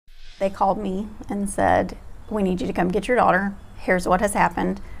They called me and said, "We need you to come get your daughter. Here's what has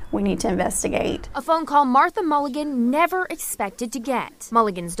happened. We need to investigate." A phone call Martha Mulligan never expected to get.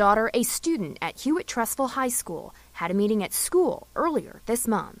 Mulligan's daughter, a student at Hewitt-Trussville High School, had a meeting at school earlier this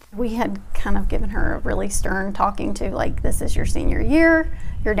month. We had kind of given her a really stern talking to, like, this is your senior year.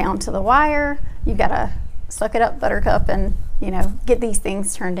 You're down to the wire. You've got to suck it up, buttercup, and, get these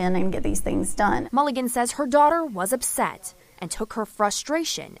things turned in and get these things done. Mulligan says her daughter was upset and took her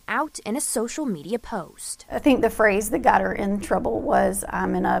frustration out in a social media post. I think the phrase that got her in trouble was,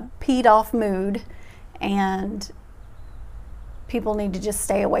 "I'm in a peed off mood and people need to just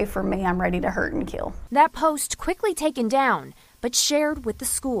stay away from me. I'm ready to hurt and kill." That post quickly taken down, but shared with the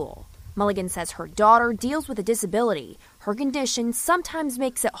school. Mulligan says her daughter deals with a disability. Her condition sometimes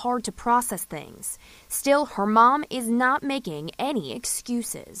makes it hard to process things. Still, her mom is not making any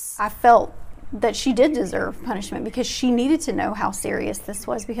excuses. I felt that she did deserve punishment because she needed to know how serious this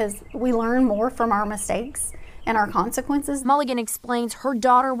was, because we learn more from our mistakes and our consequences. Mulligan explains her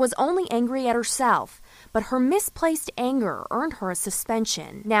daughter was only angry at herself, but her misplaced anger earned her a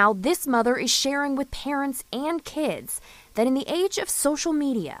suspension. Now, this mother is sharing with parents and kids that in the age of social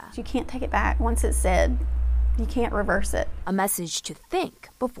media, you can't take it back. Once it's said, you can't reverse it. A message to think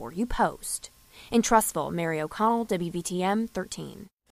before you post. In Trussville, Mary O'Connell, WVTM 13.